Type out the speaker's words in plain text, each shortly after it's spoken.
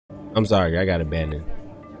I'm sorry, I got abandoned.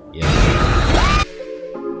 Yeah.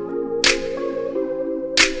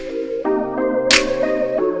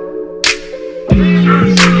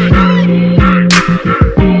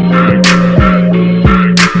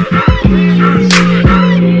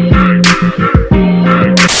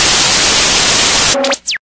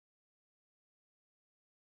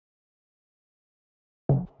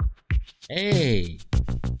 Hey.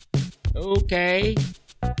 Okay.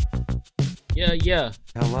 Yeah.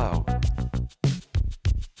 Hello.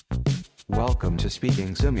 Welcome to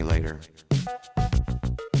Speaking Simulator.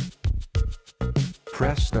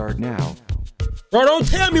 Press start now. Bro, don't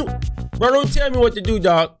tell me what to do,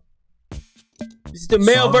 dog. This is the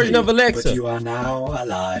male version of Alexa. But you are now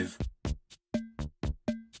alive.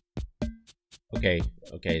 Okay,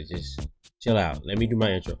 just chill out. Let me do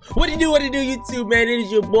my intro. What do you do, YouTube, man? It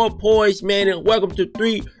is your boy PoiiSED, man, and welcome to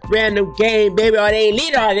 3 Random Game, baby. All they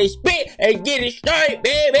lead, all they spit, and get it started,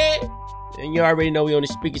 baby. And you already know we on the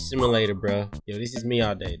Speaking Simulator, bro. Yo, this is me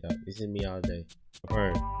all day, dog. This is me all day.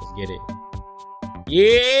 Burn. Let's get it.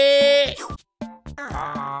 Yeah.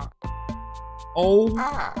 Oh.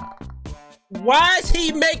 Why is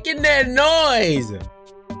he making that noise?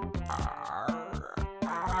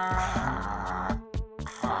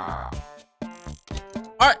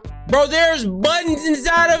 Bro, there's buttons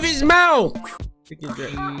inside of his mouth.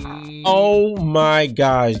 Oh my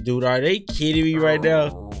gosh, dude. Are they kidding me right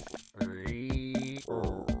now?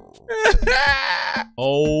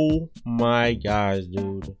 Oh my gosh,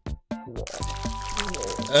 dude.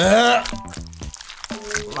 Oh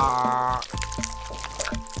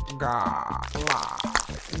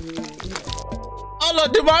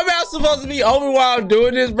look, dude, my mouth supposed to be open while I'm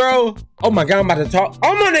doing this, bro? Oh my god, I'm about to talk.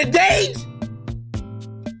 I'm on a date!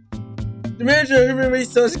 The manager remember me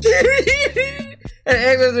so scary. And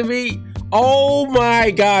access to me. Oh my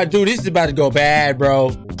god, dude, this is about to go bad, bro.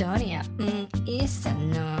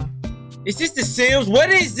 Is this The Sims? What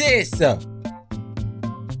is this?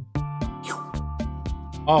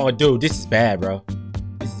 Oh, dude, this is bad, bro.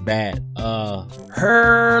 This is bad.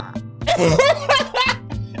 Her.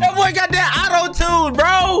 That boy got that auto-tune,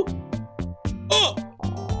 bro.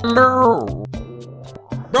 No.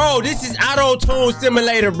 Bro, this is auto-tune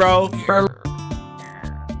simulator, bro.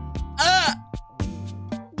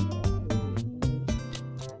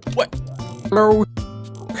 What? Hello,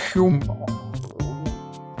 human.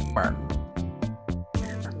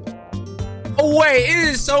 Oh wait, it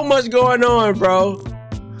is so much going on, bro. All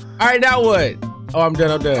right, now what? Oh, I'm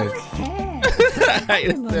done.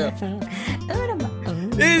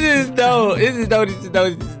 This is dope. This is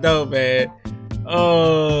dope, man.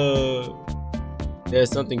 There's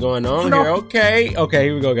something going on here. Okay,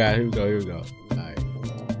 here we go, guys. Here we go. All right.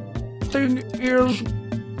 Thing is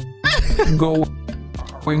going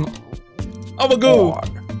Oh my god.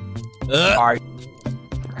 I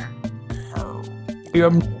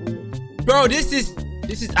am. Bro, this is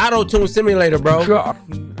auto-tune simulator, bro.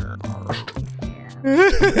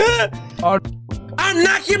 I'm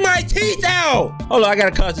knocking my teeth out. Hold on, I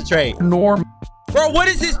gotta concentrate. Norm. Bro, what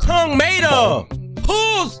is his tongue made of?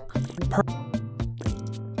 Pulls.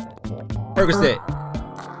 Percocet.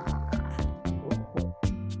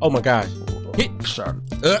 Oh my gosh. Hit.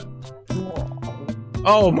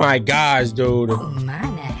 Oh my gosh, dude.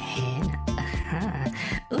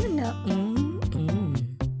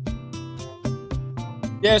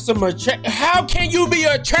 There's some how can you be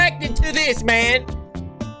attracted to this, man?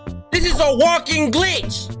 This is a walking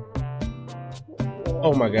glitch.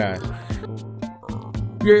 Oh my gosh.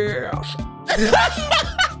 Yes.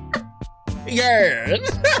 Yeah.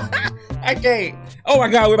 I can't. Oh my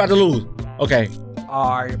god, we're about to lose. Okay.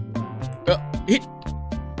 Hit.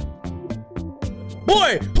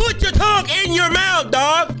 Boy, put your tongue in your mouth,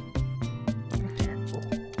 dog.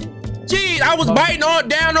 Jeez, I was biting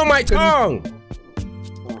down on my tongue.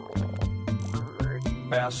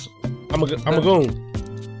 I'm a goon.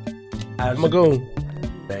 I'm a goon.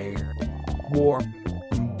 War.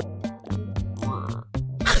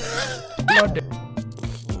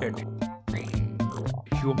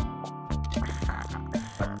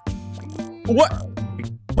 What?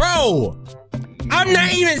 Bro, I'm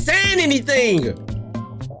not even saying anything.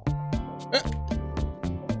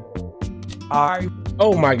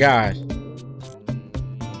 Oh my gosh.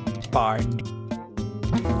 Find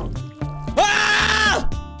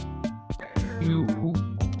you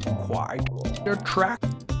quite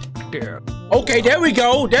attractive. Okay, there we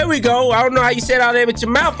go. I don't know how you said all that with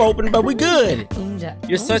your mouth open, but we good.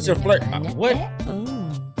 You're such a flirt. What?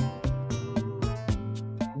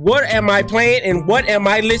 What am I playing and what am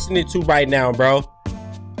I listening to right now, bro?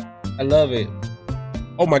 I love it.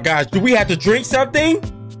 Oh my gosh, do we have to drink something?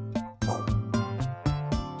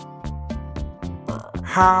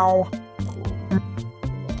 How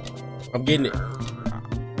I'm getting it.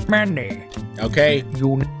 many Okay.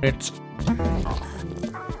 units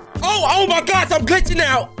Oh my gosh, I'm glitching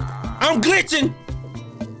out. I'm glitching.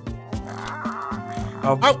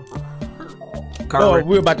 of Oh, current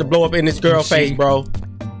we're about to blow up in this girl See. face, bro.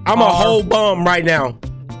 I'm a whole bum right now.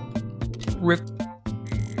 Rick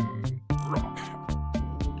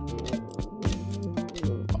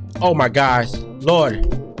Oh my gosh, Lord.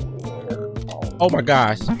 Oh my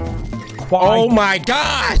gosh. Oh quite my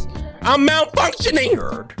gosh. I'm malfunctioning.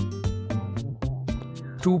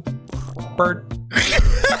 to per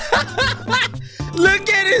Look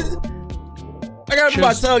at this. I got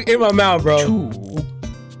my tongue in my mouth, bro. to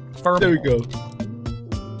There we go.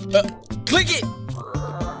 Click it.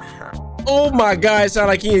 Oh my God, it sounds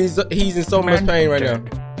like he's in so much pain right now.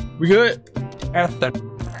 We good? ethanol.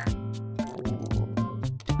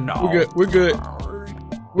 No. We're good. We're good.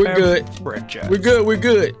 We're good. Beverages. We're good. We're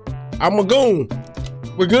good. I'm a goon.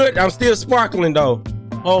 We're good. I'm still sparkling though.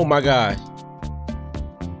 Oh my gosh.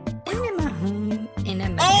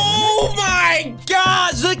 Oh my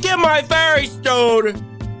gosh! Look at my fairy stone.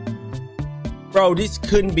 Bro, this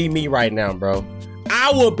couldn't be me right now, bro.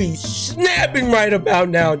 I will be snapping right about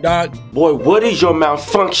now, dog. Boy, what is your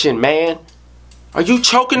malfunction, man? Are you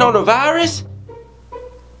choking on a virus?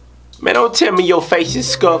 Man, don't tell me your face is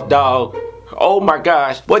scuffed, dog. Oh my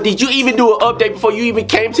gosh. What, did you even do an update before you even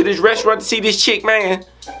came to this restaurant to see this chick, man?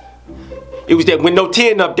 It was that Windows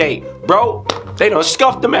 10 update, bro. They done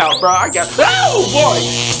scuffed them out, bro. I got, oh boy.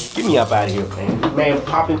 Get me up out of here, man. Man,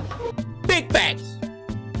 popping. Big facts.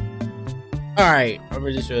 All right, I'm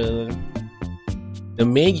really sure. The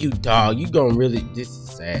menu, dog, you gonna really, this is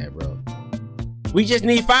sad, bro. We just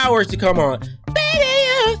need fireworks to come on.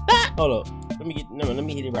 Hold up, let me hit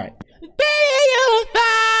it right.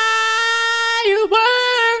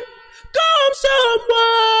 Firework, come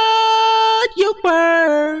someone, you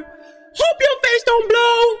burn. Hope your face don't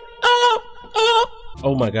blow up.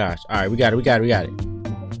 Oh my gosh, all right, we got it.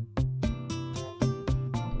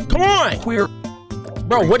 Come on. Where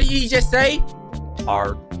Bro, what did you just say?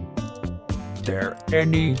 are there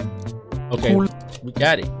any Okay, we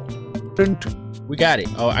got it. coolant We got it.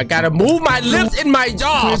 Oh, I gotta move my lips and my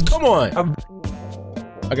jaws. Come on.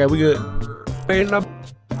 Okay, we good. available?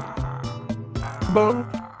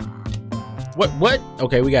 What?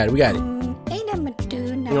 Okay, we got it.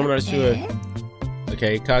 I'm not sure.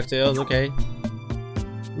 Okay, cocktails. Okay.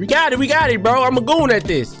 We got it, bro. I'm a goon at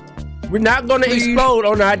this. We're not gonna Please. explode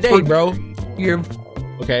on our day, bro. Give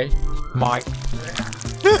Okay. my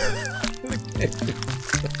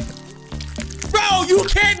Bro, you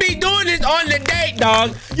can't be doing this on the date,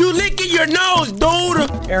 dog. You licking your nose,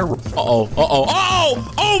 dude. error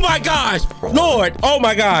Oh my gosh. Lord, oh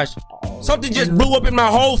my gosh. Something just blew up in my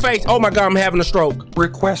whole face. Oh my God, I'm having a stroke.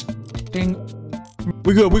 requesting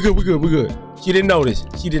We good. She didn't notice.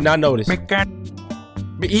 She did not notice. mechanical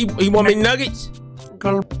He want me nuggets?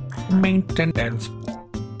 maintenance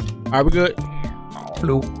Are we good?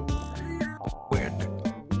 fluid.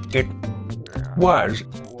 It was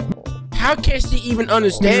How can she even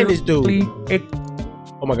understand this dude? it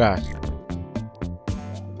Oh my gosh.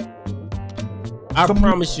 I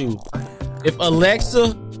promise you, if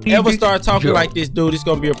Alexa ever start talking like this, dude, it's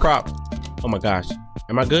gonna be a problem. Oh my gosh.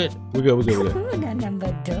 Am I good? We're good.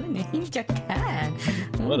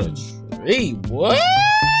 What a tree. What?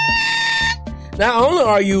 Not only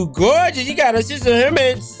are you gorgeous, you got a sister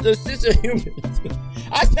human.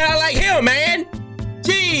 I sound like him, man.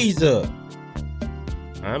 Jesus.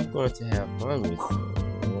 I'm going to have fun with you.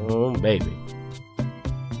 Oh, baby.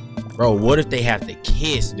 Bro, what if they have to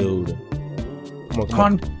kiss, dude? Come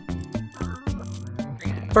on.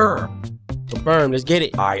 confirm Confirm. Let's get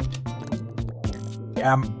it. I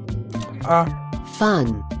am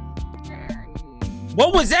Fun.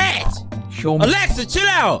 What was that? human Alexa, chill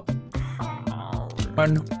out.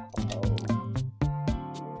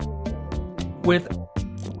 with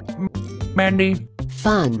many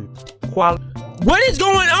Fun. qualities. What is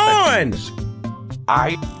going on?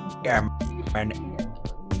 I am an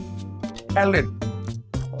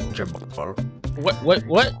eligible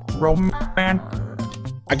What? romantic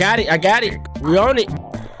I got it. We on it.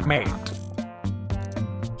 mate.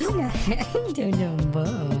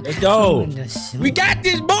 Let's go. We got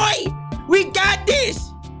this, boy. We got this.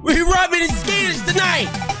 We rubbing his skins tonight.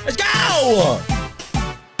 Let's go.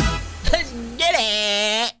 Let's get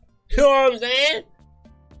it. You know what I'm saying?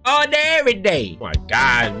 All day, every day. Oh my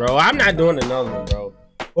God, bro. I'm not doing another one, bro.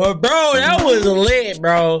 But bro, that was lit,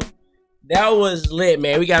 bro. That was lit,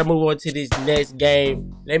 man. We gotta move on to this next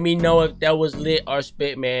game. Let me know if that was lit or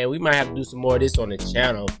spit, man. We might have to do some more of this on the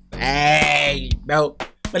channel. Hey, bro.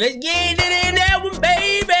 But let's get it in that one,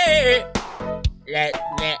 baby.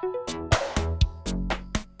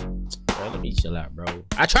 Bro, let me chill out, bro.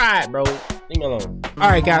 I tried, bro. Leave me alone.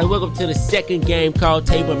 Alright, guys. Welcome to the second game called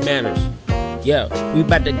Table Manners. Yeah, we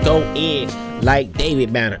about to go in like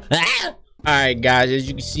David Banner. Alright, guys. As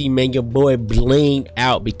you can see, man, your boy blinged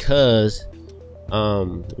out because,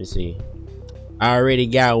 let me see. I already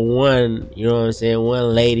got one, you know what I'm saying?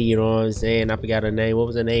 One lady, you know what I'm saying? I forgot her name. What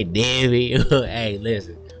was her name? Debbie. Hey,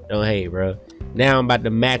 listen. Don't hate, bro. Now I'm about to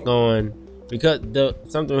mac on because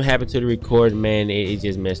something happened to the recording, man. It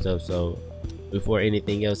just messed up. So before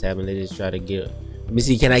anything else happened, let's just try to get. Let me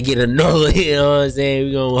see. Can I get another? You know what I'm saying?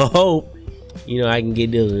 We gonna hope, you know, I can get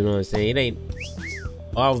this. You know what I'm saying? It ain't.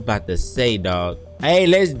 Oh, I was about to say, dog. Hey,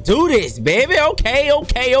 let's do this, baby. Okay. All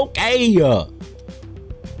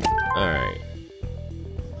right.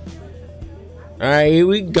 All right, here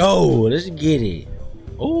we go. Let's get it.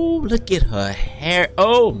 Oh, look at her hair.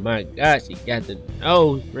 Oh my gosh, she got the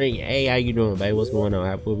nose ring. Hey, how you doing, babe? What's going on?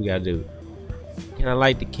 What we gotta do? Can I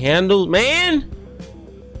light the candles, man?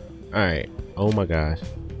 All right. Oh my gosh.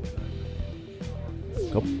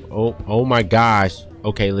 Oh my gosh.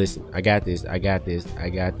 Okay, listen. I got this.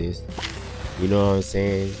 You know what I'm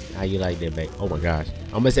saying? How you like that, babe? Oh my gosh.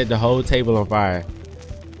 I'm gonna set the whole table on fire.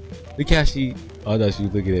 Look how she. Oh, I thought she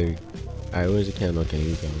was looking at me. All right, where's the candle? Okay,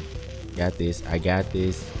 here we go. Got this. I got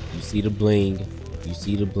this. You see the bling.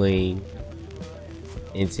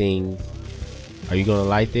 And ting. Are you gonna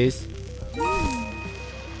light this?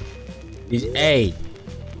 Hey,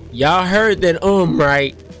 y'all heard that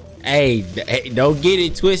right? Hey, don't get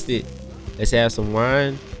it twisted. Let's have some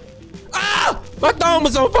wine. Ah! My thumb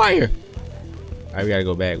was on fire. All right, we gotta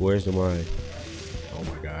go back. Where's the wine? Oh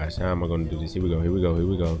my gosh, how am I gonna do this? Here we go.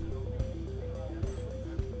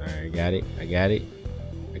 All right, I got it.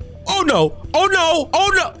 Oh no!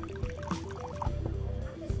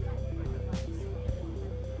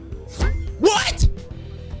 What?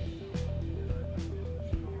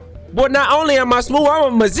 Boy, not only am I smooth,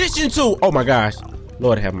 I'm a musician too. Oh my gosh.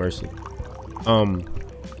 Lord have mercy.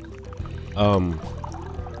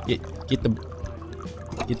 Get the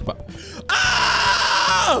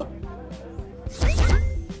ah!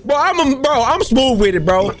 Boy, I'm smooth with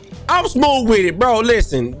it, bro.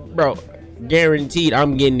 Listen, bro. Guaranteed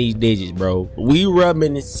I'm getting these digits, bro. We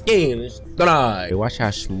rubbing the skin. Hey, watch how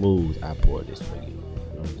smooth I pour this for you. You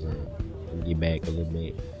know what I'm saying? Let me get back a little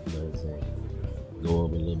bit. You know what I'm saying? Go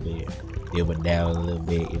up a little bit. Dibble down a little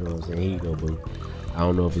bit. You know what I'm saying? Here you go, boo. I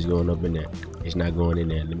don't know if it's going up in there. It's not going in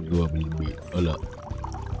there. Let me go up a little bit. Hold up.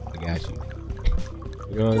 I got you.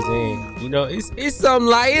 You know what I'm saying? You know, it's something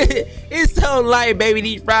like it's something like, baby,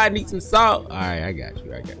 these fries need some salt. All right, I got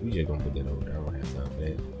you. You just gonna put that over there. I don't have time for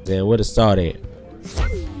that. Then where the salt at?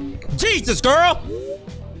 Jesus, girl!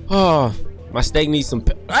 Oh, my steak needs some.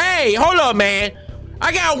 Hey, hold up, man.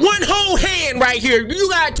 I got one whole hand right here. You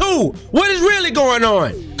got two. What is really going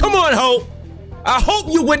on? Come on, Hope. I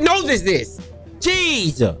hope you would notice this.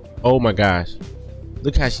 Jeez. Oh my gosh.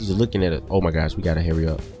 Look how she's looking at it. Oh my gosh, we gotta hurry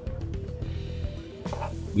up.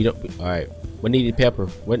 We don't. All right. What needed pepper?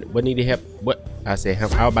 What needed help? What I said? I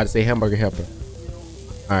was about to say hamburger helper.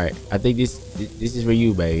 All right. I think this is for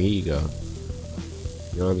you, baby. Here you go.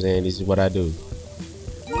 You know what I'm saying? This is what I do.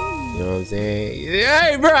 You know what I'm saying?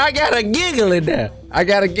 Hey, bro, I got a giggle in there. I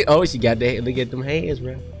gotta get. Oh, she got that. Look at them hands,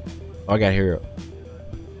 bro. Oh, I gotta hurry up.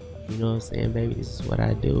 You know what I'm saying, baby? This is what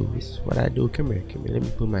I do. Come here. Let me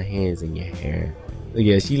put my hands in your hair. Look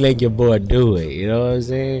at, she let your boy do it. You know what I'm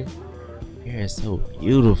saying? Your hair is so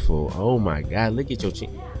beautiful. Oh my God, look at your chin.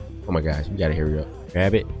 Oh my gosh, you gotta hurry up.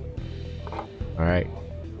 Grab it. All right.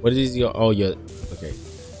 What is your? Oh, your. Okay.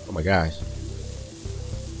 Oh my gosh.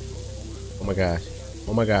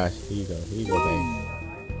 Here you go, baby.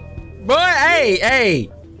 Boy,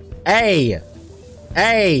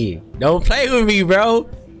 hey! Don't play with me, bro.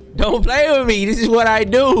 Don't play with me. This is what I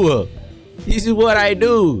do.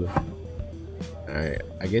 All right.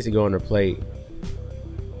 I guess it go on her plate.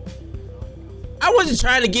 I wasn't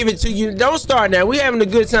trying to give it to you. Don't start now. We having a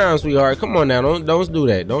good time, sweetheart. Come on now. Don't do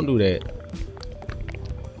that. Don't do that.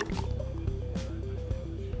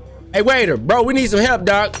 Hey, waiter, bro, we need some help,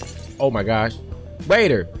 doc. Oh my gosh.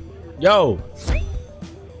 Waiter. Yo.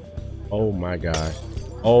 Oh my gosh.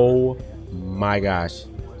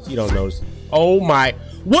 She don't notice. Oh my.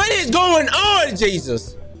 What is going on,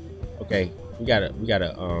 Jesus? Okay, we gotta.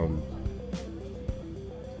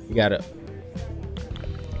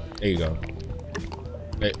 There you go.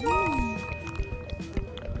 Hey.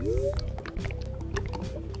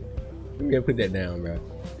 Let me put that down, bro.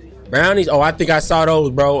 Brownies. Oh, I think I saw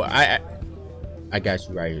those, bro. I got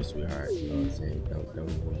you right here, sweetheart. You know what I'm saying? Don't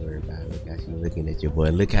even worry about it. Look how she looking at your boy.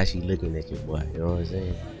 Look how she looking at your boy. You know what I'm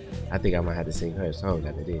saying? I think I might have to sing her a song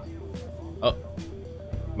after this. Oh,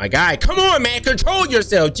 my guy, come on, man. Control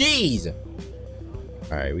yourself. Jeez.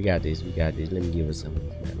 All right, we got this. We got this. Let me give her some of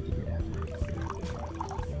this, man. Get it out. You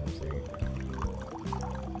know what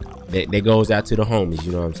I'm saying? That goes out to the homies.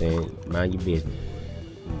 You know what I'm saying? Mind your business.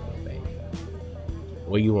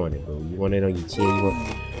 Where you want it, bro? You want it on your chin?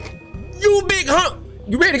 You big hump.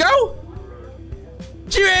 You ready to go?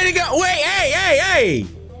 She ready to go? Wait, hey.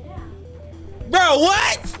 Bro,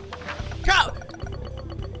 what? Come.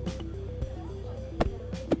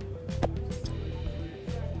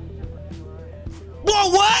 Bro,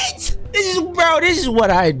 what? This is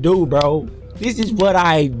what I do, bro. This is what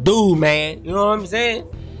I do, man. You know what I'm saying?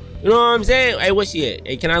 You know what I'm saying? Hey, what's she at?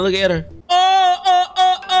 Hey, can I look at her?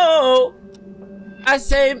 Oh. I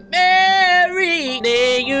say, Mary,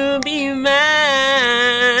 then you be mine.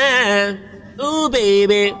 Ooh,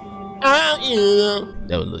 baby, oh, you.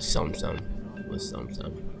 That was a little something.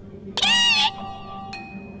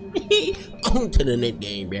 On to the next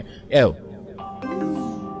game, man. Yo.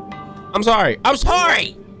 I'm sorry.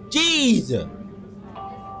 Jeez.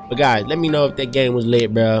 But guys, let me know if that game was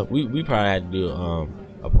lit, bro. We probably had to do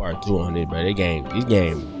a part 2 on it, bro. This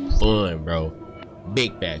game fun, bro.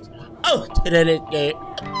 Big facts. Oh, to the next game.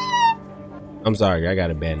 I'm sorry, I got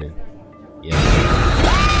abandoned. Yeah.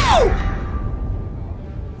 Woo!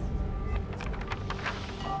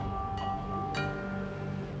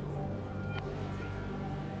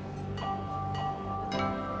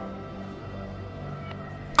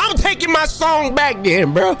 I'm taking my song back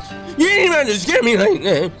then, bro. You ain't even understand me like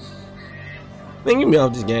that. Man, get me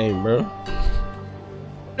off this game, bro.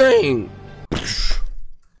 Dang.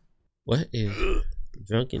 What is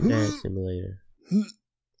Drunken Dad Simulator?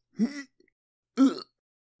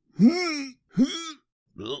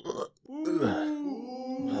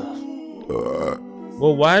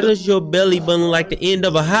 Well, why does your belly button like the end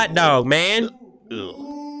of a hot dog, man?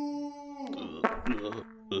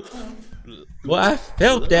 Boy, I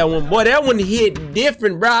felt that one. Boy, that one hit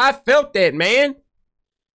different, bro. I felt that, man.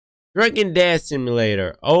 Drunken Dad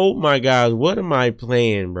Simulator. Oh my God, what am I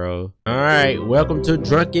playing, bro? All right, welcome to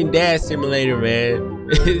Drunken Dad Simulator, man.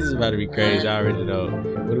 This is about to be crazy. I already know.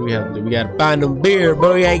 What do we have to do? We gotta find them beer,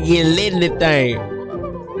 bro. We gotta get lit in the thing.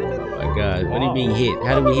 Oh my God, what do you mean hit?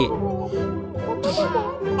 How do we hit?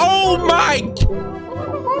 Oh my!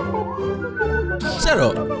 Shut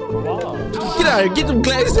up. Get out of here. Get them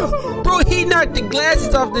glasses off. Bro, he knocked the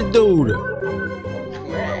glasses off the dude.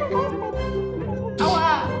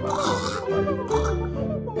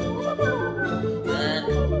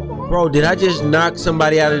 Bro, did I just knock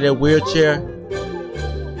somebody out of their wheelchair?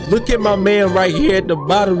 Look at my man right here at the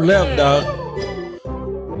bottom left, dog.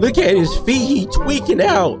 Look at his feet, he tweaking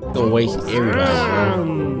out. Don't waste everybody,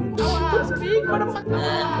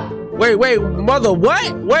 bro. Wait, mother,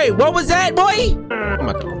 what? Wait, what was that, boy? I'm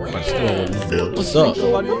about to steal. What's up?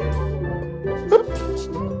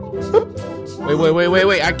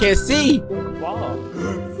 Wait, I can't see.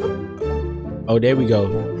 Oh, there we go.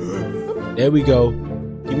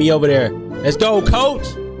 Get me over there. Let's go,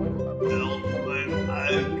 coach.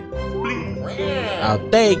 I'll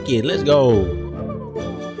take it. Let's go.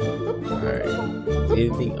 Alright.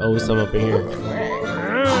 Anything? Oh, some up in here.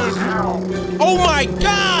 Oh my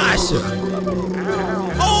gosh!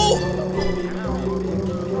 Oh!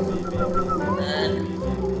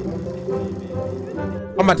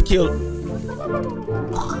 I'm about to kill him.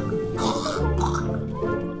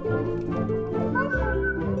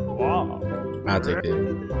 I'll take that.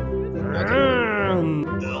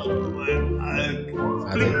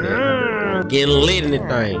 Getting lit in the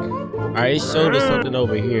thing. Alright, it showed us something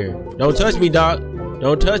over here. Don't touch me, doc.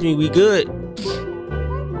 Don't touch me. We good.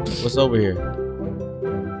 What's over here?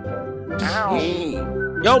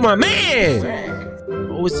 Yo, my man!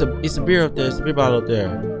 Oh, it's a beer up there. It's a beer bottle up there.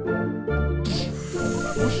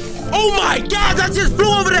 Oh my God! I just flew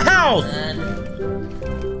over the house!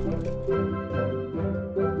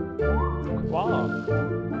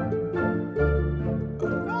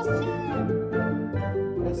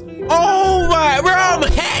 Oh my, bro, I'm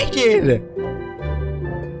hacking!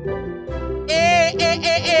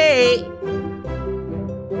 Hey.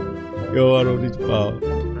 Yo, I don't need to fall.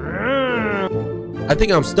 I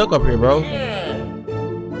think I'm stuck up here, bro.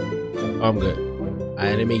 Oh, I'm good.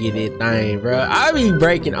 Alright, let me get this thing, bro. I be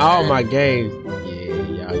breaking all my games. Yeah,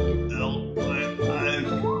 y'all get it.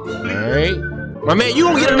 Alright. My man, you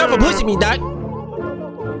don't get enough of pushing me, doc.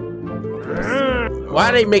 Why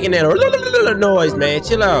are they making that noise, man?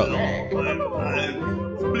 Chill out.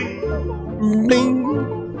 Bling.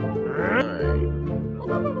 Alright.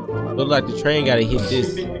 Look like the train gotta hit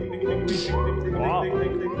this.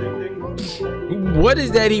 What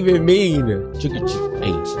does that even mean? Chicka chick.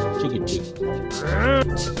 Hey, chicka chick.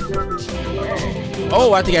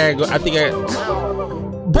 Oh, I think I gotta go. I think I.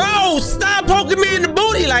 Bro, stop poking me in the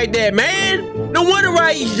booty like that, man. No wonder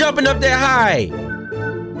why he's jumping up that high.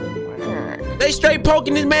 They straight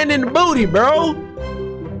poking this man in the booty, bro.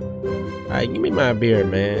 Alright, give me my beer,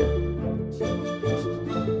 man.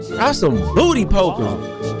 That's some booty poking.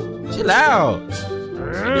 Chill out.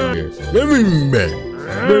 Let me back.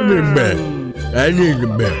 Let me back. I need the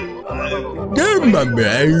back. Give my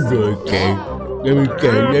back. It's okay.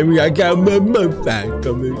 Let me, I got my mouth back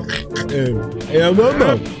coming. Hey, one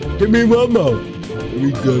more. Give me one more. Let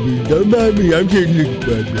me go. Don't mind me. I'm getting this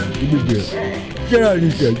back now. Give me this. Shut up,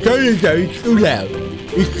 this up. Turn this up. It's too loud.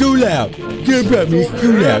 It's too loud. Shut up, it's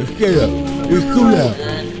too loud. Shut up. It's too loud.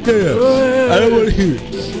 Shut up. I don't want to hear it.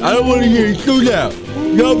 I don't want to hear it. It's too loud.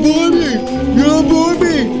 Y'all bore me. Y'all bore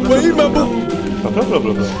me. What is my book?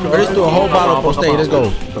 Let's do a whole bottle of PoiiSED. Let's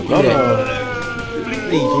go.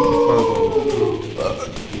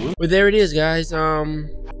 Well, there it is, guys.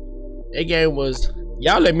 That game was.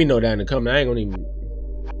 Y'all let me know down in the comments. I ain't gonna even.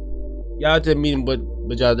 Y'all tell me what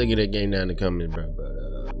y'all think of that game down in the comments, bro.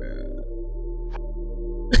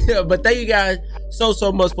 But thank you guys so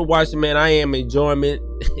much for watching, man. I am enjoying the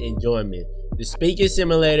speaking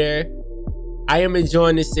simulator. I am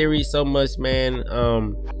enjoying this series so much, man.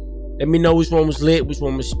 Let me know which one was lit, which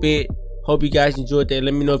one was spit. Hope you guys enjoyed that.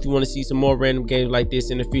 Let me know if you want to see some more random games like this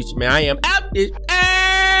in the future, man. I am out this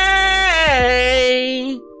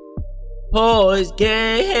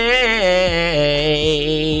PoiiSedGanG.